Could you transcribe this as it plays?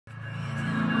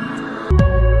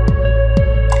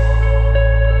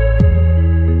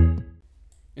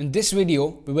In this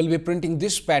video, we will be printing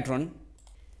this pattern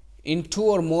in 2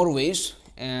 or more ways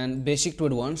and basic to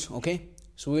advanced. Okay,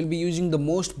 so we will be using the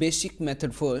most basic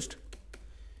method first,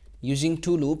 using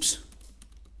 2 loops.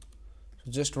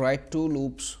 So just write 2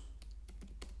 loops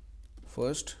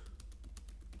first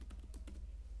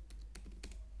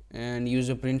and use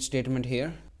a print statement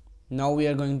here. Now we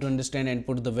are going to understand and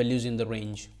put the values in the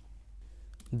range.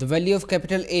 The value of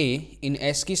capital A in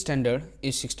ASCII standard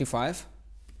is 65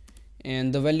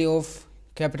 and the value of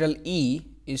capital E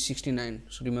is 69.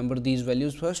 So remember these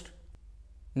values first.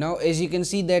 Now as you can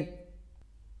see that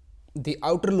the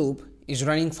outer loop is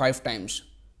running 5 times.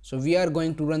 So we are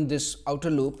going to run this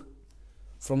outer loop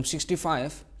from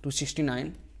 65 to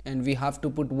 69 and we have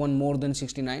to put one more than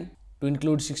 69 to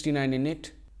include 69 in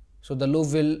it. So the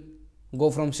loop will go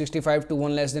from 65 to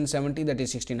 1 less than 70, that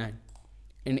is 69.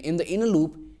 And in the inner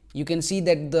loop you can see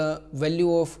that the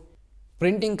value of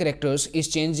printing characters is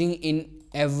changing in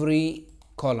every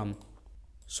column.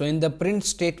 So in the print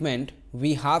statement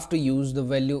we have to use the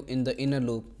value in the inner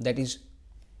loop, that is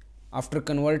after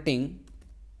converting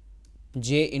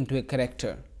j into a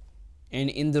character. And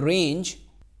in the range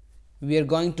we are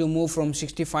going to move from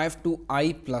 65 to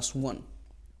I plus 1.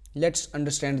 Let's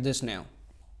understand this now.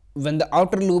 When the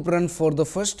outer loop runs for the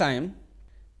first time,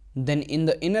 then in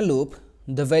the inner loop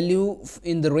the value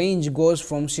in the range goes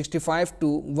from 65 to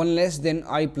 1 less than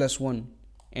I plus 1,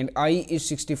 and I is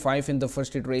 65 in the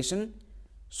first iteration.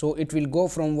 So it will go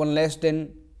from 1 less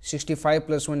than 65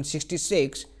 plus 1,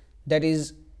 66, that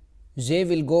is j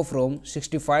will go from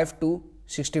 65 to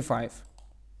 65.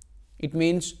 It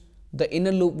means the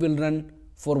inner loop will run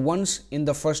for once in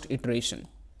the first iteration.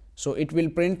 So it will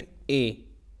print A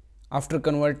after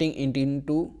converting it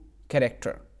into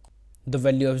character, the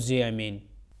value of j I mean.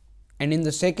 And in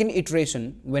the second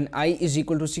iteration, when I is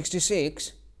equal to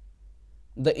 66,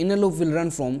 the inner loop will run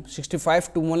from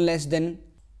 65 to 1 less than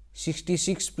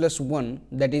 66 plus 1,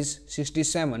 that is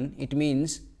 67. It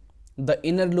means the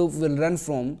inner loop will run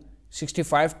from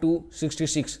 65 to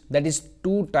 66, that is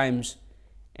 2 times,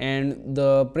 and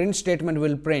the print statement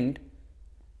will print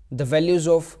the values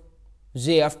of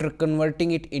j after converting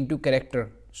it into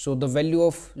character. So the value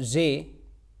of j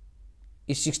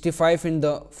is 65 in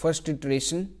the first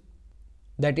iteration,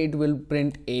 that it will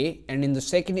print A, and in the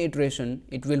second iteration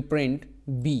it will print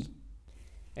B.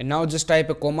 And now just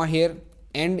type a comma here,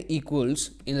 and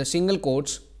equals, in the single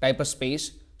quotes type a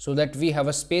space so that we have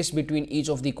a space between each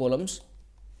of the columns.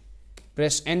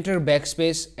 Press enter,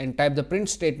 backspace, and type the print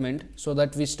statement so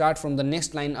that we start from the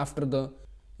next line after the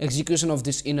execution of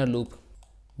this inner loop.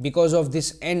 Because of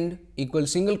this end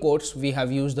equals single quotes, we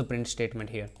have used the print statement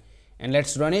here. And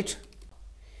let's run it.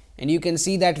 And you can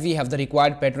see that we have the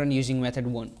required pattern using method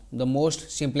 1, the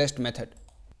most simplest method.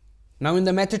 Now in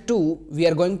the method 2, we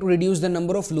are going to reduce the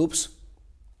number of loops.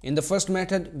 In the first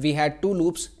method we had 2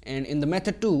 loops, and in the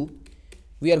method 2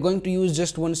 we are going to use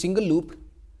just one single loop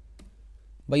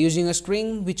by using a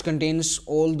string which contains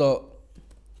all the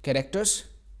characters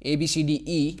A, B, C, D,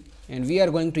 E, and we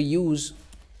are going to use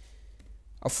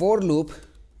a for loop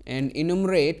and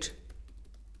enumerate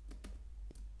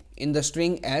in the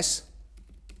string S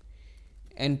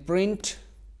and print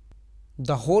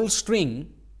the whole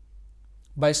string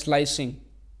by slicing.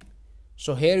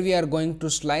 So here we are going to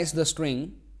slice the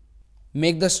string,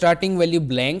 make the starting value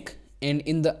blank, and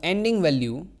in the ending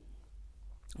value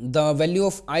the value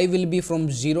of I will be from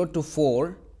 0 to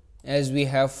 4 as we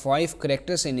have 5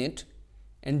 characters in it,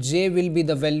 and j will be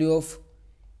the value of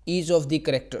each of the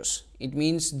characters. It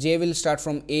means j will start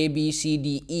from A, B, C,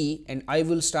 D, E, and I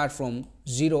will start from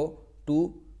 0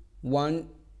 to 1,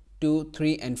 2,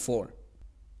 3 and 4.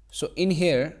 So in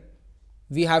here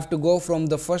we have to go from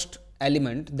the first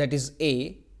element, that is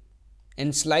A,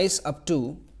 and slice up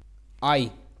to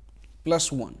I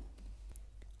plus 1.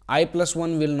 I plus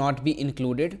 1 will not be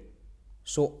included,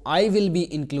 so I will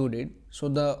be included. So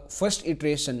the first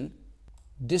iteration,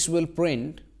 this will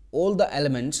print all the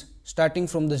elements starting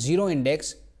from the 0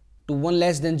 index to 1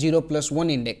 less than 0 plus 1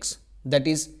 index, that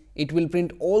is it will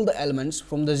print all the elements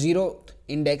from the 0th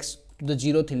index to the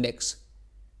 0th index,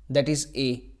 that is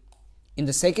A. In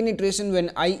the second iteration,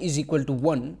 when I is equal to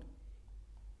 1,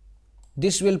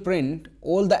 this will print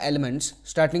all the elements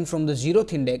starting from the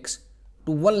 0th index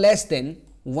to 1 less than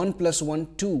 1 plus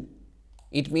 1, 2.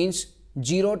 It means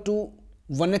 0 to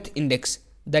 1th index,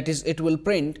 that is it will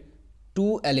print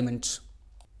 2 elements,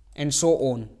 and so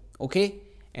on. Okay,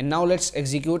 and now let's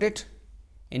execute it,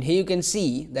 and here you can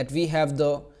see that we have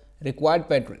the required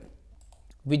pattern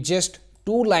with just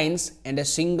 2 lines and a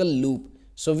single loop.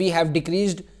 So we have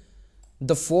decreased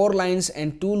the 4 lines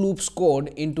and 2 loops code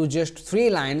into just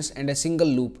 3 lines and a single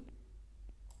loop.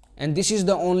 and this is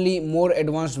the only more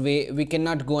advanced way. We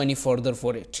cannot go any further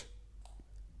for it.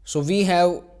 So we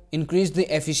have increased the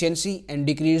efficiency and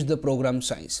decreased the program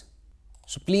size.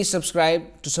 So please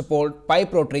subscribe to support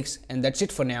PyProTricks, and that's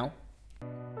it for now.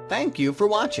 Thank you for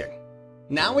watching.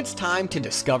 Now it's time to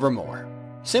discover more.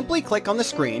 Simply click on the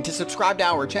screen to subscribe to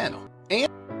our channel and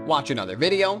watch another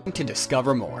video to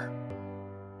discover more.